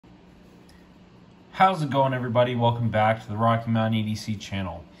How's it going, everybody? Welcome back to the Rocky Mountain EDC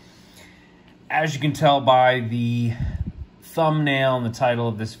channel. As you can tell by the thumbnail and the title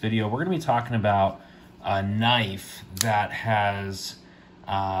of this video, we're going to be talking about a knife that has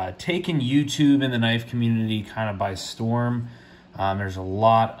taken YouTube and the knife community kind of by storm. There's a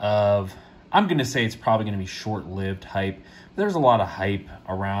lot of, I'm going to say it's probably going to be short-lived hype. There's a lot of hype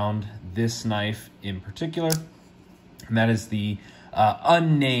around this knife in particular, and that is the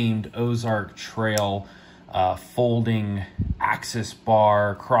unnamed Ozark Trail folding axis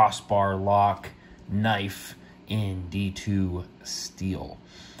bar, crossbar lock knife in D2 steel.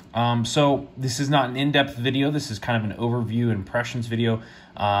 So this is not an in-depth video. This is kind of an overview impressions video.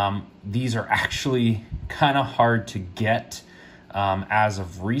 These are actually kind of hard to get as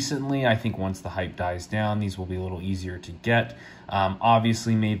of recently. I think once the hype dies down, these will be a little easier to get.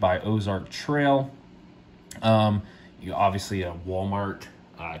 Obviously made by Ozark Trail. Obviously a Walmart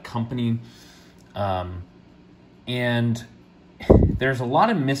company, and there's a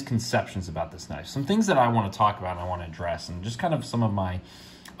lot of misconceptions about this knife. Some things that I want to talk about and I want to address, and just kind of some of my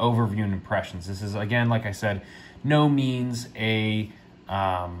overview and impressions. This is, again, like I said, no means a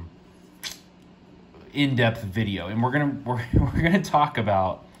in-depth video, and we're gonna talk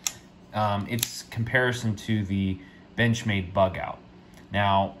about its comparison to the Benchmade Bug Out.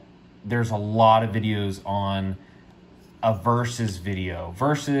 Now, there's a lot of videos on a versus video,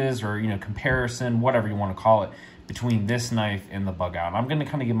 or comparison, whatever you want to call it, between this knife and the Bug Out. I'm going to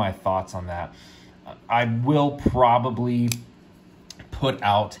kind of give my thoughts on that. I will probably put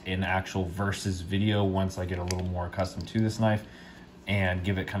out an actual versus video once I get a little more accustomed to this knife and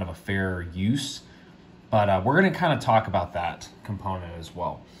give it kind of a fair use. But we're going to kind of talk about that component as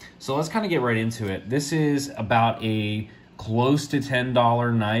well. So let's kind of get right into it. This is about a close to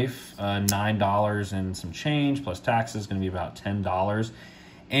 $10 knife, $9 and some change, plus taxes, going to be about $10.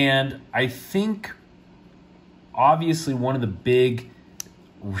 And I think, obviously, one of the big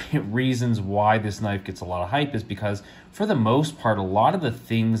reasons why this knife gets a lot of hype is because, for the most part, a lot of the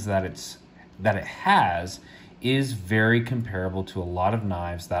things that it has is very comparable to a lot of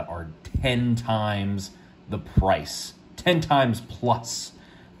knives that are 10 times the price, 10 times plus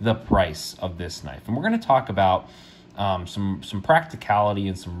the price of this knife. And we're going to talk about some practicality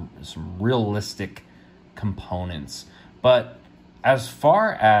and some realistic components. But as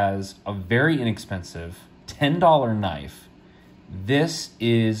far as a very inexpensive $10 knife, this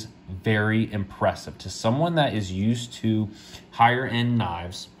is very impressive. To someone that is used to higher-end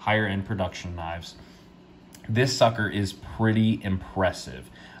knives, higher-end production knives, this sucker is pretty impressive.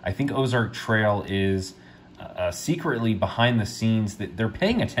 I think Ozark Trail is secretly behind the scenes, that they're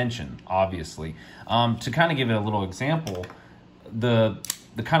paying attention, obviously. To kind of give it a little example, the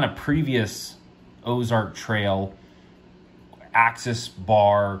kind of previous Ozark Trail axis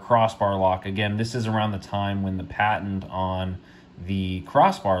bar, crossbar lock, again, this is around the time when the patent on the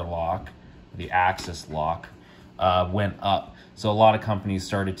crossbar lock, the axis lock, went up. So a lot of companies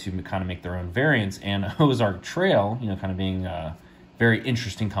started to kind of make their own variants, and Ozark Trail, kind of being very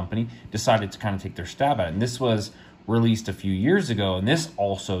interesting company, decided to kind of take their stab at it. And this was released a few years ago, and this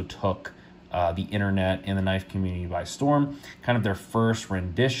also took the internet and the knife community by storm. Kind of their first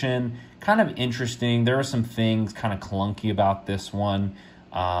rendition, kind of interesting. There are some things kind of clunky about this one.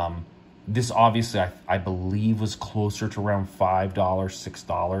 This obviously, I believe, was closer to around $5,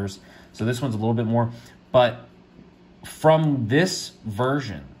 $6. So this one's a little bit more. But from this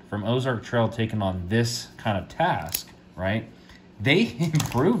version, from Ozark Trail taking on this kind of task, right, they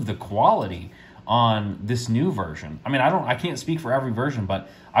improved the quality on this new version. I mean, I can't speak for every version, but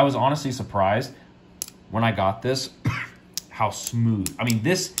I was honestly surprised when I got this how smooth. I mean,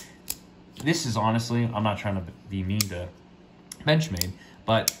 this is honestly, I'm not trying to be mean to Benchmade,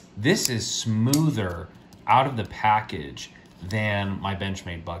 but this is smoother out of the package than my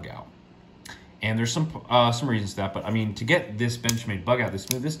Benchmade Bug Out. And there's some reasons to that, but I mean, to get this Benchmade Bug Out this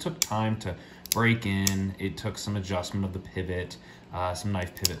smooth, this took time to break in. It took some adjustment of the pivot, some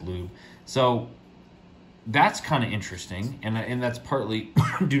knife pivot lube. So that's kind of interesting, and that's partly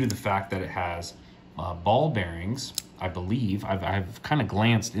due to the fact that it has ball bearings, I believe. I've kind of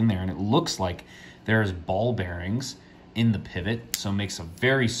glanced in there, and it looks like there's ball bearings in the pivot, so it makes a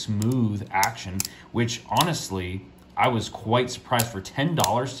very smooth action, which honestly, I was quite surprised. For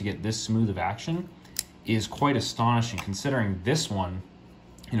 $10 to get this smooth of action is quite astonishing, considering this one,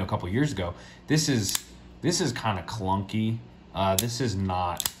 a couple years ago, this is kind of clunky. This is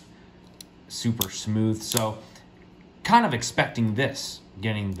not super smooth. So kind of expecting this,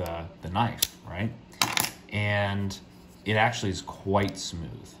 getting the knife, right? And it actually is quite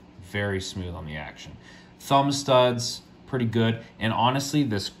smooth, very smooth on the action. Thumb studs, pretty good. And honestly,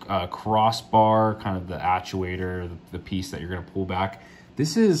 this crossbar, kind of the actuator, the piece that you're going to pull back,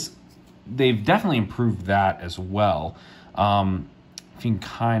 they've definitely improved that as well. If you can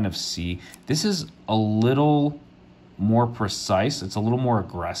kind of see, this is a little more precise. It's a little more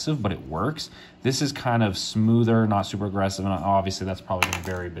aggressive, but it works. This is kind of smoother, not super aggressive, and obviously that's probably going to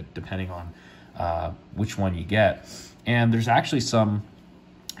vary, but depending on which one you get. And there's actually some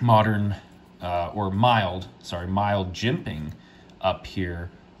modern mild jimping up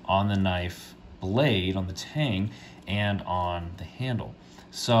here on the knife blade, on the tang, and on the handle.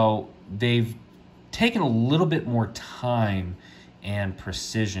 So they've taken a little bit more time and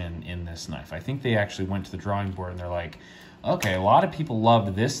precision in this knife. I think they actually went to the drawing board and they're like, okay, a lot of people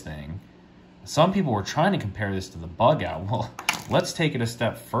loved this thing. Some people were trying to compare this to the bug out. Well, let's take it a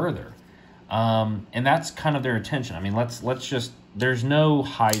step further. And that's kind of their intention. I mean, let's just, there's no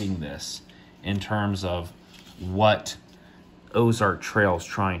hiding this in terms of what Ozark Trail's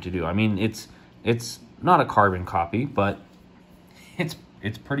trying to do. I mean, it's not a carbon copy, but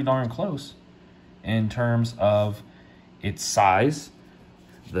it's pretty darn close in terms of its size,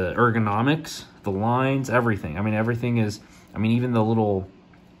 the ergonomics, the lines, everything. I mean, everything is, I mean, even the little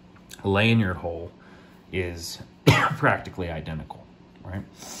lanyard hole is practically identical, right?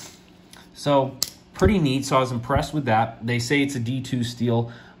 So pretty neat. So I was impressed with that. They say it's a D2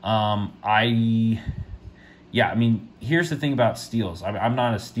 steel. I mean, here's the thing about steels. I'm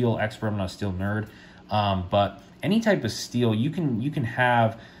not a steel expert. I'm not a steel nerd. But any type of steel, you can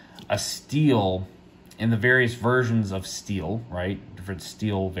have a steel in the various versions of steel, right? Different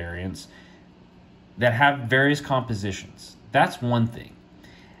steel variants that have various compositions. That's one thing.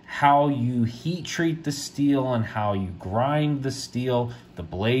 How you heat treat the steel and how you grind the steel, the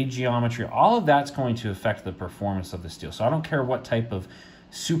blade geometry, all of that's going to affect the performance of the steel. So I don't care what type of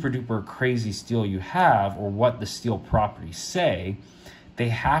super duper crazy steel you have or what the steel properties say, they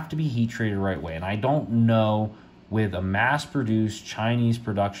have to be heat treated the right way. And I don't know, with a mass-produced Chinese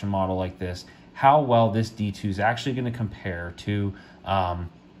production model like this, how well this D2 is actually going to compare to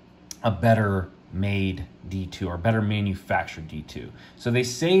a better made D2 or better manufactured D2. So they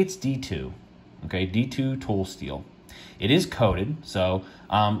say it's D2, okay, D2 tool steel. It is coated, so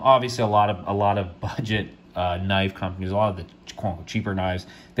obviously a lot of budget knife companies, a lot of the quote-unquote cheaper knives,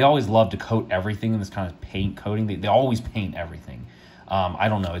 they always love to coat everything in this kind of paint coating. They always paint everything. I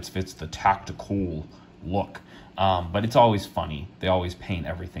don't know, it's the tactical look, but it's always funny. They always paint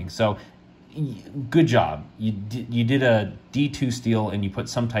everything. So good job. You did a D2 steel and you put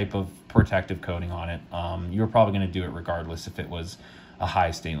some type of protective coating on it. You were probably going to do it regardless if it was a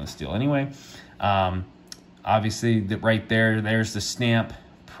high stainless steel. Anyway, obviously right there's the stamp,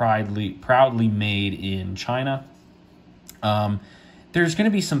 proudly made in China. There's going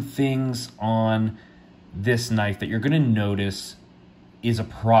to be some things on this knife that you're going to notice is a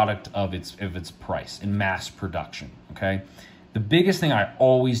product of its price in mass production, okay? The biggest thing I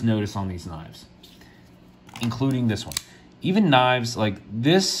always notice on these knives, including this one, even knives like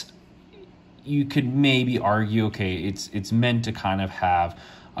this, you could maybe argue, okay, it's meant to kind of have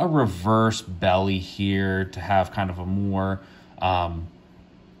a reverse belly here, to have kind of a more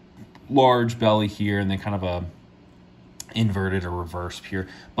large belly here, and then kind of a inverted or reversed here.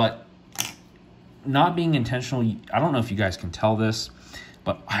 But not being intentional, I don't know if you guys can tell this,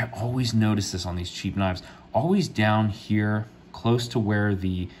 but I always notice this on these cheap knives, always down here, close to where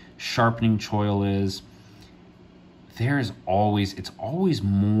the sharpening choil is, it's always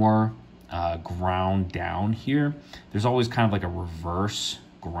more ground down here. There's always kind of like a reverse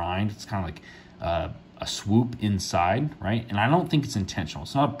grind. It's kind of like a swoop inside, right? And I don't think it's intentional.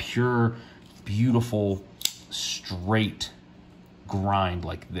 It's not a pure, beautiful, straight grind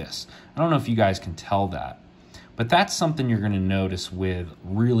like this. I don't know if you guys can tell that. But that's something you're going to notice with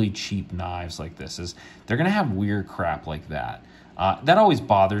really cheap knives like this, is they're going to have weird crap like that. That always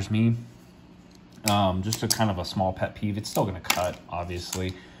bothers me. Just a kind of a small pet peeve. It's still going to cut,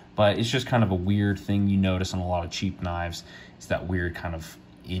 obviously, but it's just kind of a weird thing you notice on a lot of cheap knives. It's that weird kind of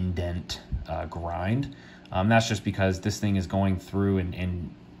indent grind. That's just because this thing is going through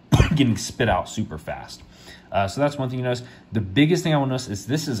and getting spit out super fast. So that's one thing you notice. The biggest thing I will notice is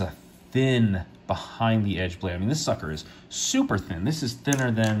this is a thin behind the edge blade. I mean, this sucker is super thin. This is thinner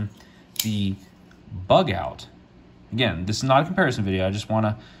than the bug out. Again, this is not a comparison video. I just want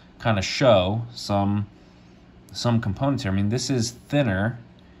to kind of show some components here. I mean, this is thinner.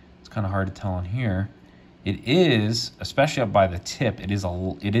 It's kind of hard to tell on here. It is, especially up by the tip, it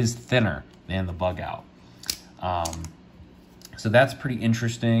is thinner than the bug out. So that's pretty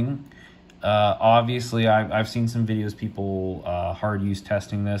interesting. Obviously, I've seen some videos, people hard use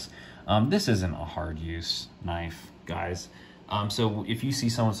testing this. This isn't a hard use knife, guys. So if you see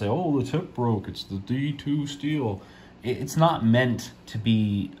someone say, oh, the tip broke, it's the D2 steel, it's not meant to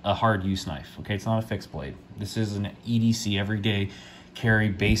be a hard use knife, okay? It's not a fixed blade. This is an EDC, everyday carry,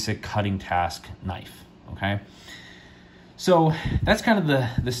 basic cutting task knife, okay? So that's kind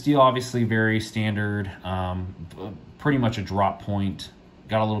of the steel, obviously very standard, pretty much a drop point,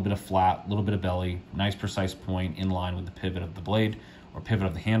 got a little bit of flat, a little bit of belly, nice precise point in line with the pivot of the blade or pivot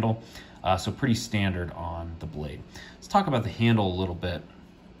of the handle. So pretty standard on the blade. Let's talk about the handle a little bit.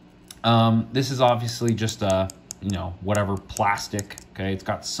 This is obviously just a, you know, whatever plastic, okay? It's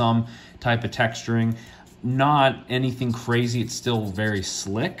got some type of texturing, not anything crazy. It's still very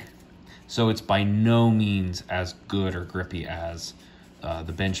slick. So it's by no means as good or grippy as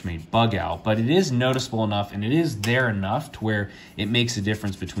the Benchmade Bug Out, but it is noticeable enough and it is there enough to where it makes a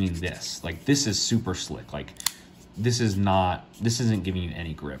difference between this. Like this is super slick. Like this isn't giving you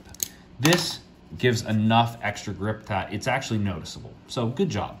any grip. This gives enough extra grip that it's actually noticeable. So good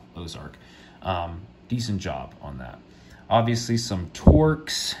job, Ozark. Decent job on that. Obviously some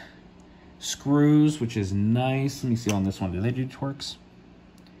Torx screws, which is nice. Let me see on this one. Do they do Torx?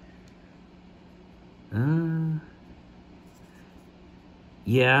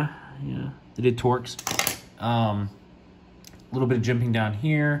 Yeah, they did Torx. A little bit of jimping down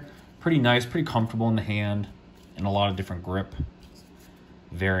here. Pretty nice, pretty comfortable in the hand, and a lot of different grip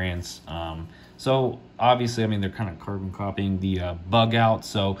variants. So obviously, I mean, they're kind of carbon copying the Bug Out.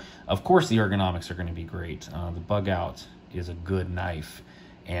 So of course the ergonomics are going to be great. The Bug Out is a good knife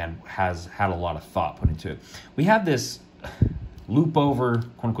and has had a lot of thought put into it. We have this loop over,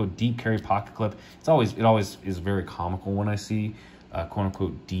 quote unquote, deep carry pocket clip. It always is very comical when I see quote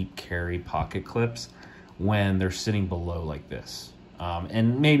unquote deep carry pocket clips when they're sitting below like this.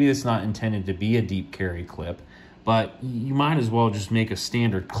 And maybe it's not intended to be a deep carry clip, but you might as well just make a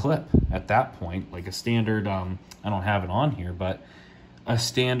standard clip at that point, like a standard, I don't have it on here, but a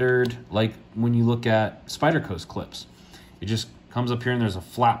standard, like when you look at Spyderco's clips, it just comes up here and there's a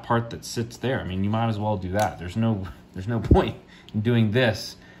flat part that sits there. I mean, you might as well do that. There's no point in doing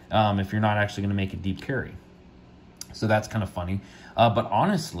this if you're not actually gonna make a deep carry. So that's kind of funny. But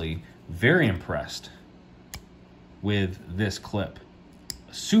honestly, very impressed with this clip.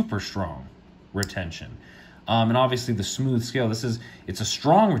 Super strong retention. And obviously the smooth scale, it's a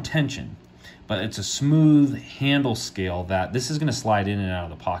strong retention, but it's a smooth handle scale that this is gonna slide in and out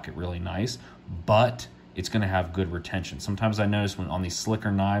of the pocket really nice, but it's gonna have good retention. Sometimes I notice when on these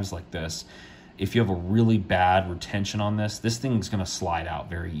slicker knives like this, if you have a really bad retention on this thing's gonna slide out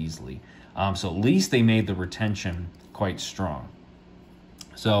very easily. So at least they made the retention quite strong.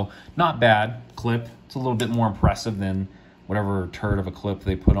 So not bad clip. It's a little bit more impressive than whatever turd of a clip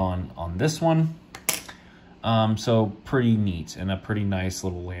they put on this one. So pretty neat and a pretty nice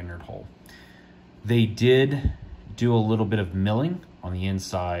little lanyard hole. They did do a little bit of milling on the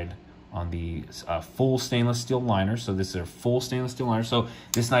inside on the full stainless steel liner. So this is a full stainless steel liner. So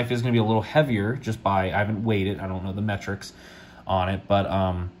this knife is going to be a little heavier just by, I haven't weighed it, I don't know the metrics on it, but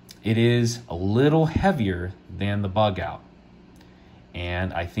it is a little heavier than the Bug Out.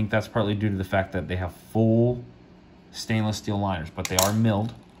 And I think that's partly due to the fact that they have full stainless steel liners, but they are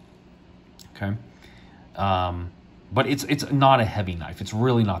milled, okay? But it's not a heavy knife. It's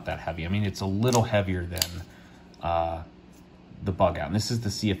really not that heavy. I mean, it's a little heavier than the Bug Out. And this is the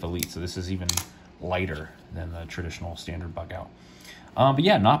CF Elite, so this is even lighter than the traditional standard Bug Out. But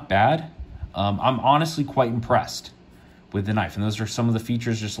yeah, not bad. I'm honestly quite impressed with the knife. And those are some of the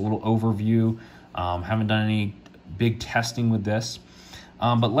features, just a little overview. Haven't done any big testing with this.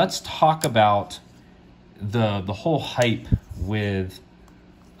 But let's talk about the whole hype with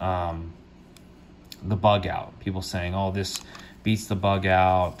the Bug Out. People saying, oh, this beats the Bug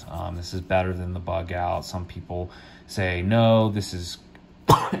Out. This is better than the Bug Out. Some people say, no, this is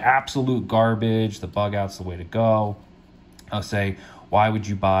absolute garbage. The Bug Out's the way to go. I'll say, why would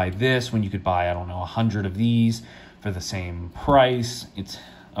you buy this when you could buy, I don't know, 100 of these for the same price? It's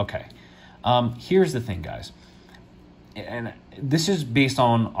okay. Here's the thing, guys. And this is based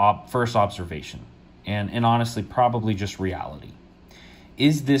on first observation and honestly, probably just reality.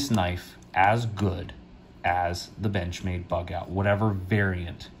 Is this knife as good as the Benchmade Bug Out, whatever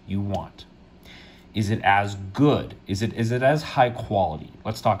variant you want? Is it as good? Is it as high quality?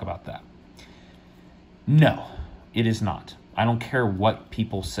 Let's talk about that. No, it is not. I don't care what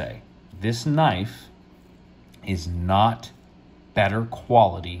people say. This knife is not better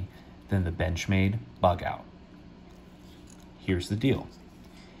quality than the Benchmade Bug Out. Here's the deal.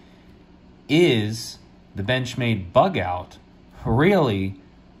 Is the Benchmade Bug Out really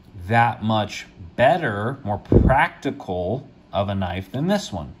that much better, more practical of a knife than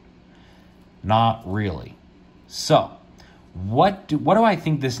this one? Not really. So what do I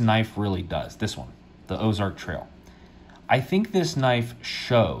think this knife really does? This one, the Ozark Trail. I think this knife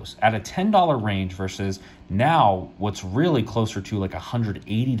shows at a $10 range versus now what's really closer to like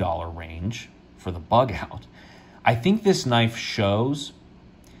 $180 range for the bug out. I think this knife shows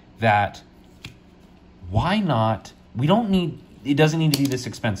that why not, it doesn't need to be this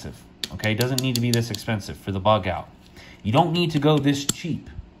expensive, okay? It doesn't need to be this expensive for the bug out. You don't need to go this cheap,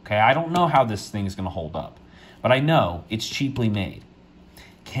 okay? I don't know how this thing is gonna hold up, but I know it's cheaply made.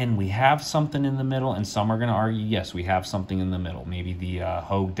 Can we have something in the middle? And some are going to argue, yes, we have something in the middle. Maybe the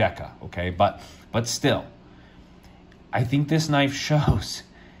Hogue Deca, okay? But still, I think this knife shows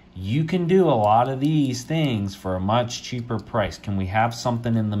you can do a lot of these things for a much cheaper price. Can we have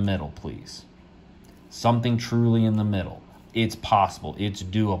something in the middle, please? Something truly in the middle. It's possible. It's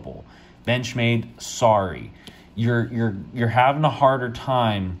doable. Benchmade, sorry. You're having a harder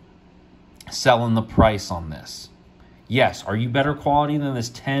time selling the price on this. Yes. Are you better quality than this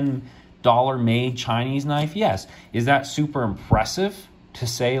 $10 made Chinese knife? Yes. Is that super impressive to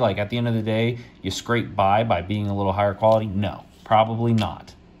say, like, at the end of the day, you scrape by being a little higher quality? No, probably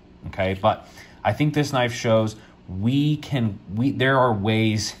not. Okay. But I think this knife shows there are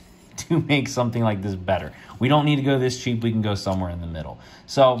ways to make something like this better. We don't need to go this cheap. We can go somewhere in the middle.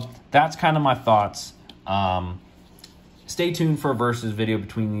 So that's kind of my thoughts. Stay tuned for a versus video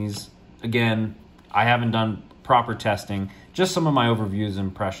between these. Again, I haven't done proper testing, just some of my overviews,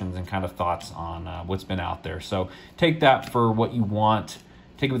 impressions, and kind of thoughts on what's been out there. So take that for what you want.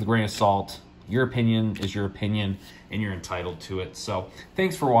 Take it with a grain of salt. Your opinion is your opinion, and you're entitled to it. So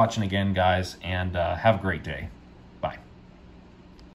thanks for watching again, guys, and have a great day.